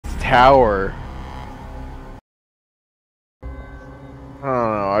tower. I don't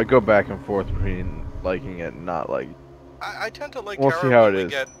know. I go back and forth between liking it and not liking it. I tend to like We'll tower see how when it we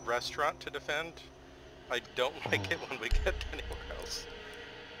is. get restaurant to defend. I don't like it when we get anywhere else.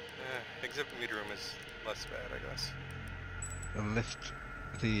 Exhibit meter room is less bad, I guess. The lift,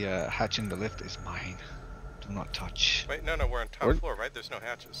 the hatch in the lift is mine. Do not touch. Wait, no, we're on top floor, right? There's no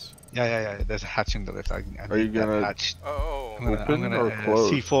hatches. Yeah. There's a hatch in the lift. I Are you need that gonna hatch. Oh. I'm gonna or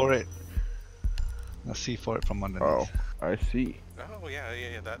close? C4 it. I'll C4 it from underneath. Oh, I see. Oh, yeah,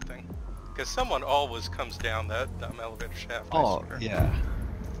 that thing. Because someone always comes down that elevator shaft, I Oh, swear. yeah.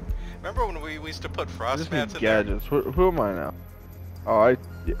 Remember when we used to put frost Just mats need in there? gadgets. Who am I now? Oh,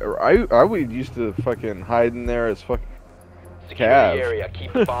 I would used to fucking hide in there as fucking Cav. Area.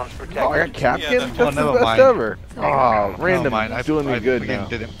 Keep the bombs protected. Oh, I got Captain? Yeah, That's oh, the never best mind. ever. Oh, random. I Doing me good again now.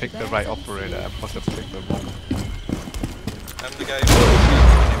 didn't pick the right operator. I must have picked the wrong. I'm the guy who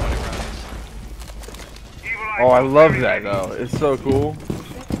when it runs. Oh, I love that though. It's so cool.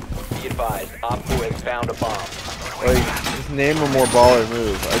 Be advised, Op 4 has found a bomb. Like, just name a more baller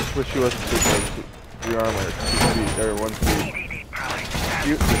move. I just wish he wasn't like 3 armor, 2 speed, or 1 speed.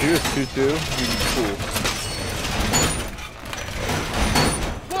 If he was 2-2, he'd be cool.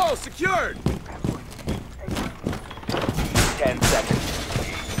 Whoa, secured! 10 seconds.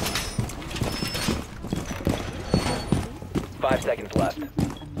 5 seconds left.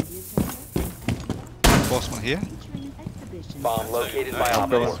 Bossman here. Bomb located by Nice. Op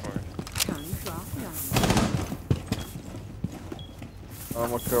Nice. 4. I'm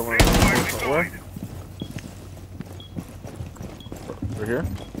gonna cover. Where? Over here?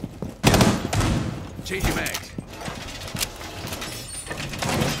 Change your mags.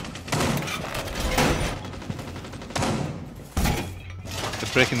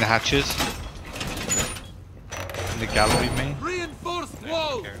 They're breaking the hatches. In the gallery main. Reinforced Who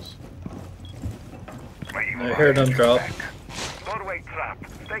walls! cares? I heard him drop. Doorway trap.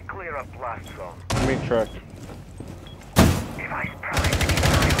 Stay clear of blast zone. Enemy truck. Device prime.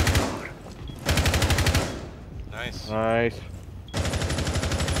 Nice. Nice.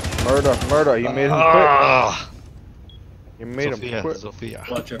 Murder. You made him quit. Ah! You made him quit. Sophia.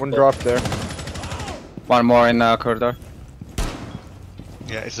 Watch your One foot. drop there. One more in the corridor.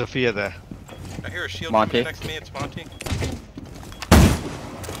 Yeah, it's Sophia there. I hear a shield Monty. next to me. It's Monty.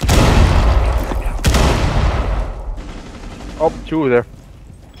 Oh, 2 there.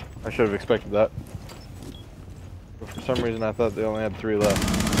 I should have expected that. But for some reason I thought they only had 3 left.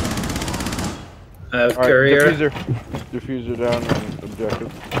 I have Alright, courier. diffuser down and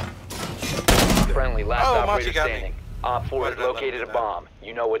objective. Friendly, last Oh, operator Monty got me. standing. Op 4 Why has did I let him located do a that? bomb.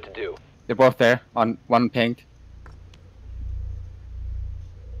 You know what to do. They're both there. On one pinged.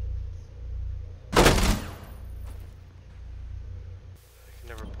 I can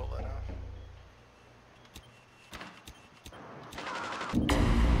never pull that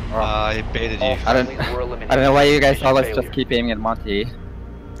off. I baited All you. I don't- friendlies were I eliminated. don't know why you guys Mission always failure. just keep aiming at Monty. It's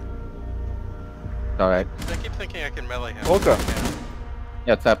alright. I keep thinking I can melee him. Volka.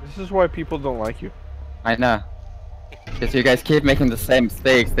 Yeah, what's up? This is why people don't like you. I know. Because you guys keep making the same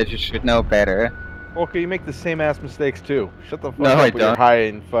mistakes that you should know better. Okay, you make the same ass mistakes too. Shut the fuck No, up I with your don't. high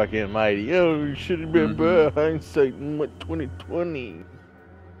and fucking mighty. Oh, you should have been Mhm. hindsight in what 2020.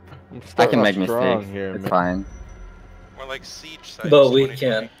 I'm I starting can off make strong mistakes. here, It's man. fine. More like siege sites. But we 2020.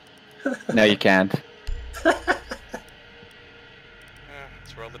 can. No, you can't. Let's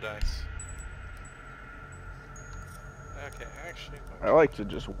roll the dice. Okay, actually. I like to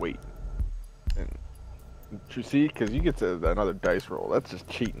just wait. And you see, because you get to another dice roll. That's just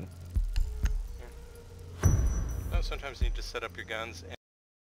cheating. No, sometimes you need to set up your guns and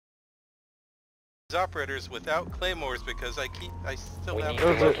these operators without claymores because I still We have need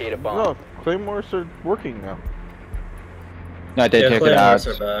to locate a bomb. No, claymores are working now. No, they Yeah, took it out.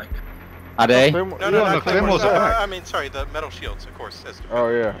 claymores are back. Are they? Claymore- No, yeah, not claymores are back. I mean, sorry, the metal shields, of course. As Oh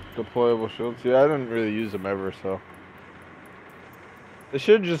yeah, deployable shields. Yeah, I didn't really use them ever, so. They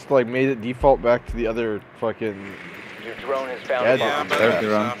should have just like made it default back to the other fucking. Your drone has found Yeah, a yeah, bomb. but There's the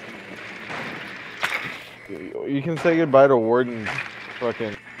run. You can say goodbye to Warden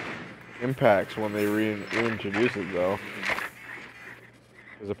fucking impacts when they reintroduce it though.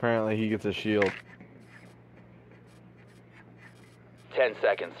 Because apparently he gets a shield. 10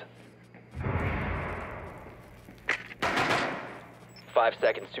 seconds. 5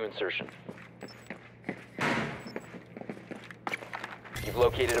 seconds to insertion. You've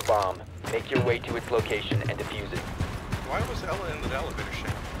located a bomb. Make your way to its location and defuse it. Why was Ella in the elevator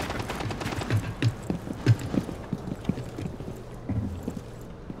shaft?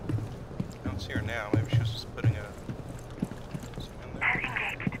 I don't see her now. Maybe she was just putting a some in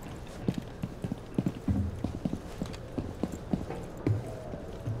there.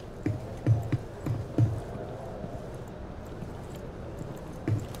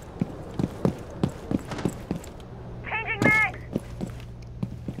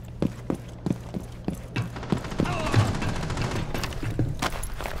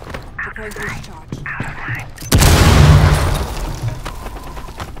 Point discharge.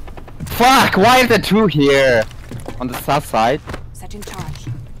 Fuck! Why are there two here? On the south side? Set in charge.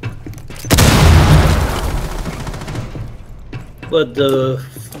 But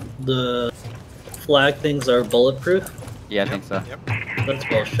the flag things are bulletproof? Yeah, I think so. Yep. That's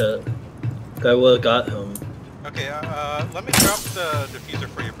bullshit. Guy would've got him. Okay, let me drop the diffuser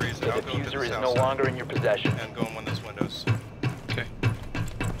for you, Breeze, The and I'll go to diffuser the is south no side longer in your possession. and go in one of those windows. Okay.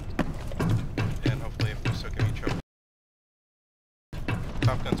 And hopefully if so give me choke.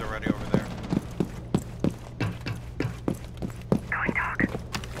 Top Gun's already over there. Going dark.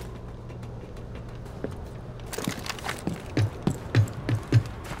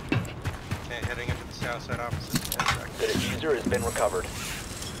 Okay, heading into the south side opposite. The diffuser has been recovered.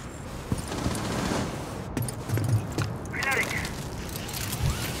 Reloading.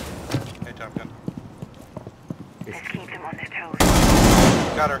 Hey, Top Gun. Let's keep them on their toes.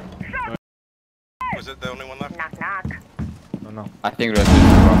 Got her. Was it the only one left? Knock knock. Oh no. I think we're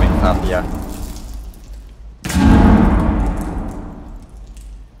roaming south, yeah.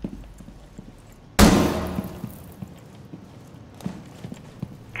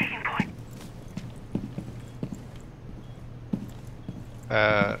 Taking point.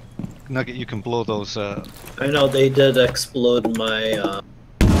 Nugget, you can blow those. I know they did explode my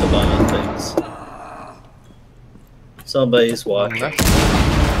cabana things. Somebody's watching. left.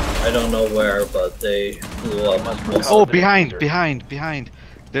 I don't know where, but they blew up. most Oh, of it. behind!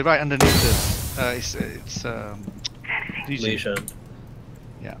 They're right underneath us. It's DJ. Legion.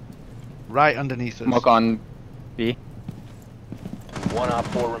 Right underneath us. Smoke on B. One op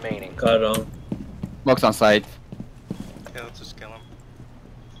 4 remaining. Got him. Smoke's on site. Okay, let's just kill him.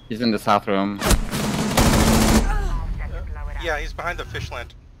 He's in the south room. Yeah, he's behind the fish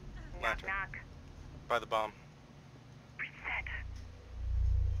lantern. Knock knock. By the bomb. Reset.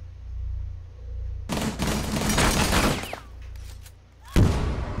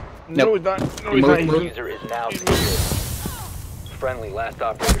 No, he's not. No, he's not. He's in- Diffuser is now secured. Friendly, last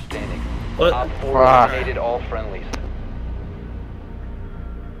operator standing. What? Op 4 Fuck. eliminated all friendlies.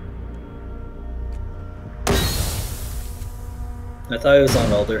 I thought he was on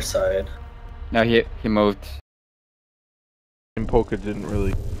the other side. No, he moved. And Polka didn't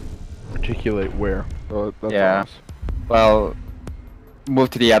really articulate where. So that's Yeah. honest. Well,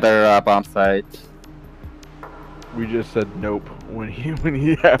 moved to the other bomb site. We just said nope when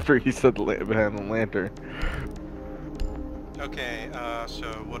he after he said behind the lantern. Okay, so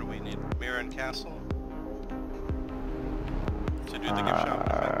what do we need? Mirror and castle? To do the gift shop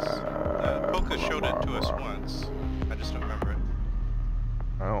defense. Polka showed it to us once. I just don't remember it.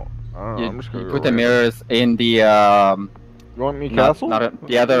 I don't know. You, I'm just gonna you go put the right. mirrors in the You want me not- castle?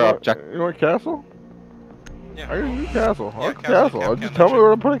 the other You want- object. You want castle? Yeah. I can do castle. Yeah, I'll castle, castle. Cap Just Can, tell me that's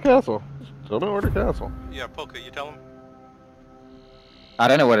where to put a castle. Just tell me where to castle. Yeah, Polka, you tell him. I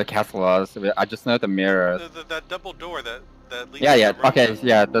don't know where the castle was. I just know the mirrors. That double door that leads Yeah, to yeah. the room. Okay,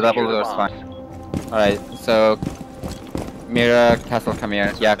 yeah. The double Secure the door's bombs. fine. All right. So, mirror, castle, come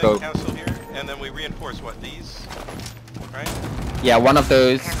here. So Yeah, then go. Castle here, and then we reinforce what, these? Right? Yeah, one of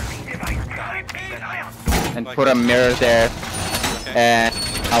those, and Like put a this? mirror there, Okay. and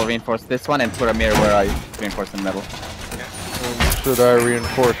I'll reinforce this one and put a mirror where I reinforce in the middle. Should I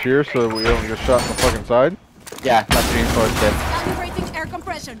reinforce here so that we don't get shot in the fucking side? Yeah, let's reinforce this. Calibrating air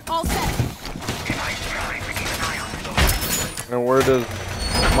compression. All set. And where does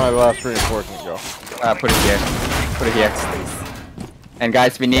my last reinforcement go? Put it here. Put it here. And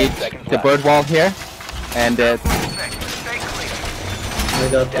guys, we need the bird wall here, and I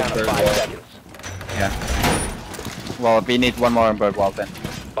got the Down to bird 5 wall. seconds. yeah. Well, we need one more bird wall then.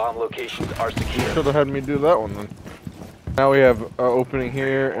 Bomb locations are secure. Should have had me do that one then. Now we have an opening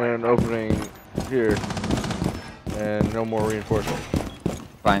here and an opening here. And no more reinforcement.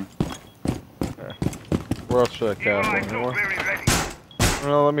 Fine. Where else should I castle? Anymore? Very ready.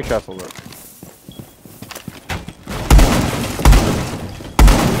 No, let me castle that.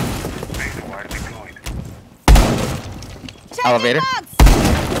 Wire deployed. Elevator.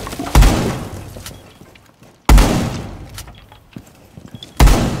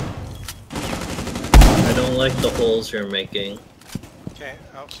 I don't like the holes you're making. Okay,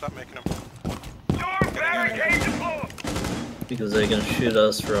 I'll stop making them. Door barricade deployed. Because they can shoot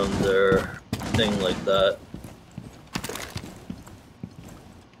us from their thing like that.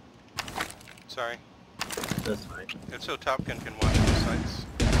 Sorry. That's fine. It's so Top Gun can watch the sights.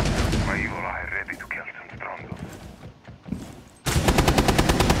 My ally ready to kill some stronghold.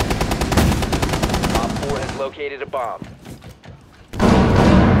 Op 4 has located a bomb.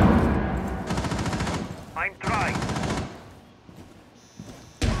 I'm trying.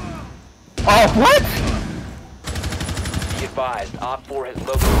 Oh, what? Be advised, Op 4 has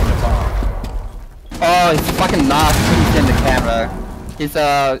located a bomb. Oh, he's fucking not. He's in the camera. He's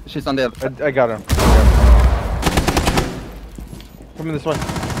she's on the. I got him. Coming this way.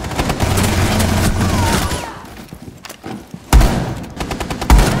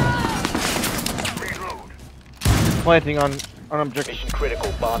 Planting on objective. Mission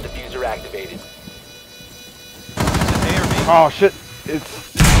critical. Bomb diffuser activated. Oh shit!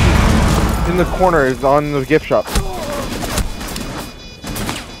 It's in the corner. It's on the gift shop.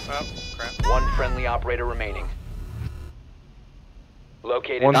 Oh, crap. One friendly operator remaining.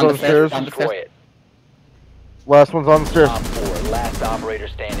 Located. One's on the upstairs. stairs. Destroy it. Last one's on the stairs. Op 4, last operator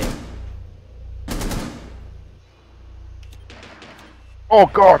standing. Oh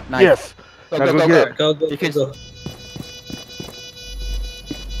god! Nice. Yes. Go, Now go, go go, get go. it. Go. Because-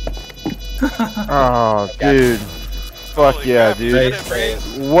 Oh, dude. Fuck Holy yeah, crap, dude. get it,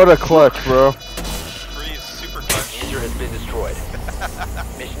 Freeze. What a clutch, bro. Freeze, super clutch. User has been destroyed.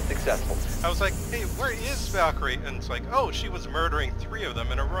 Mission successful. I was like, hey, where is Valkyrie? And it's like, oh, she was murdering 3 of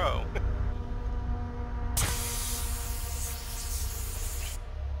them in a row.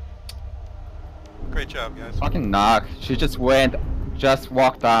 Great job, guys. Fucking knock. She just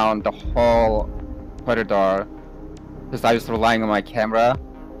walked down the whole corridor. Because I was relying on my camera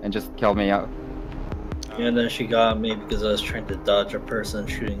and just killed me out. And then she got me because I was trying to dodge a person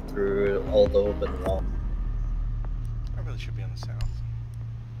shooting through all the open wall. I really should be on the south.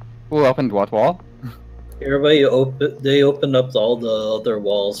 Who opened what wall? Everybody they opened up all the other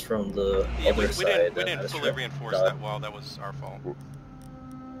walls from the Yeah, we other side. didn't and I fully was trying to reinforce dodge. that wall. That was our fault. No, Yeah,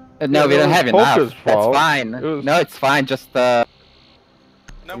 we that don't was have enough. Polka's That's fault. fine. It was- No, it's fine. Just No,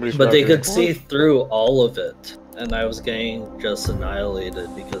 Somebody But they Valkyrie. could see through all of it, and I was getting just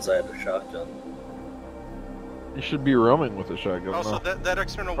annihilated because I had a shotgun. You should be roaming with a shotgun. also, though. that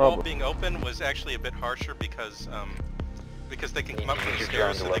external wall Probably. being open was actually a bit harsher because they can come up from the Use your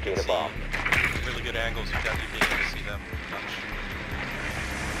drone stairs to so they can locate a see bomb. really good angles without you being able to see them much.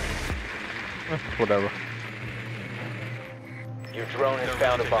 Whatever. Your drone has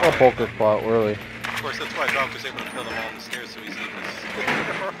found a Oh, bomb. Polka spot, really. Of course, that's why Valk was able to kill them all on the stairs so easily because they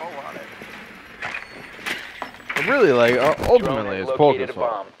were all on it. But really, like, Drone ultimately, has it's located Polka's a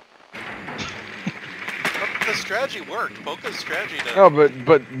fault. bomb. But the strategy worked. Polka's strategy to... No,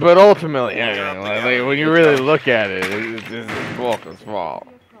 but ultimately, Yeah, yeah, yeah, like, yeah. when you really look at it, it's Polka's fault.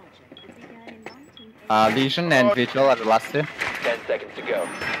 Legion and Vigil are the last two. 10 seconds to go.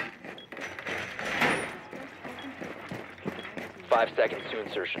 5 seconds to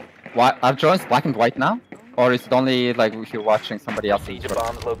insertion. What? Are drones black and white now? Or is it only like if you're watching somebody else eat? Proceed to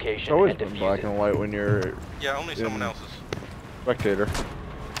bomb's location It's always and been defuse black it. and white when you're Yeah, only someone in- else's. spectator.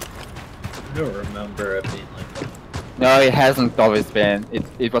 I don't remember it being like that. No, it hasn't always been.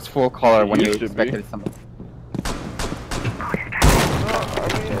 It was full color It when you used to be. expected something. I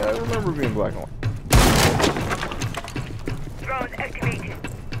mean, I remember being black and white. Drone activated.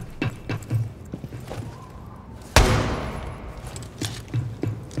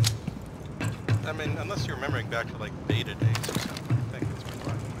 I mean, unless you're remembering back to like beta days or something, I think it's been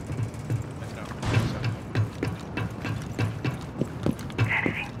black and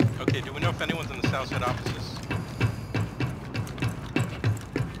white. So. Okay, do we know if anyone's in the south side offices?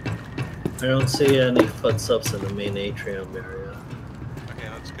 I don't see any footsteps in the main atrium area. Okay,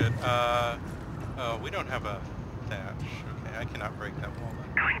 that's good. We don't have a thatch. Okay, I cannot break that wall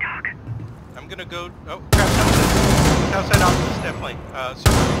then. Going dark. I'm gonna go. Oh, crap! Outside offices, definitely.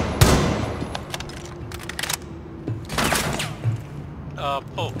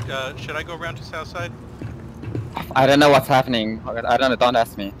 Polk, should I go around to south side? I don't know what's happening. I don't know. Don't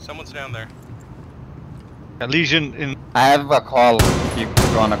ask me. Someone's down there. Legion in. I have a call if you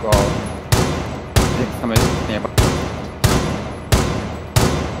wanna go. I think somebody's nearby.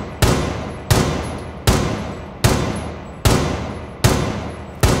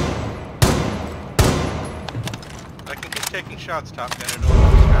 I can keep taking shots, Top Gun. It'll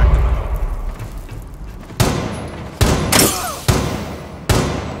distract them. I hope.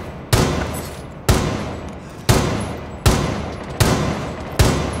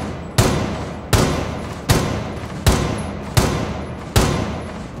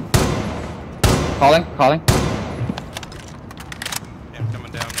 Calling. Okay, I'm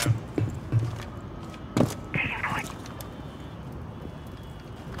coming down now.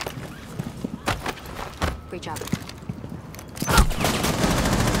 Great job.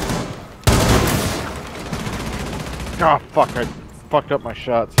 Oh fuck! I fucked up my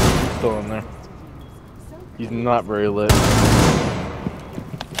shots. He's still in there. He's not very lit.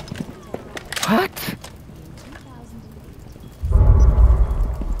 What?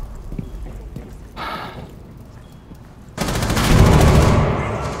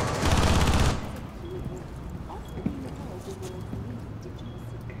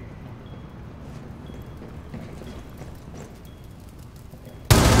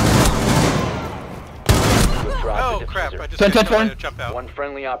 I just Turn, got turn, killed by turn. a jump out. One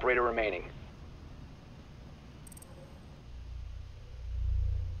friendly operator remaining.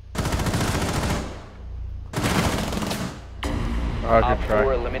 Oh, Op good 4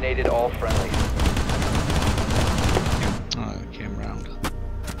 try. eliminated all friendlies. Oh, it came round.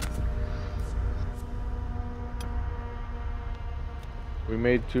 We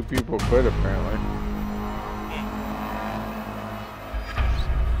made 2 people quit apparently.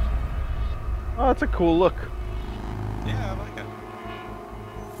 Oh, that's a cool look. Yeah, I like it.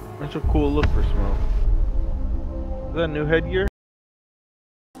 That's a cool look for smoke. Is that a new headgear?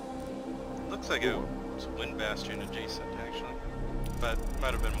 Looks like it's Wind Bastion adjacent, actually. But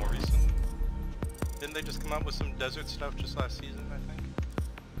might have been more recent. Didn't they just come out with some desert stuff just last season, I think?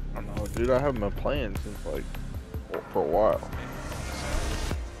 I don't know, dude. I haven't been playing since like for a while. Maybe.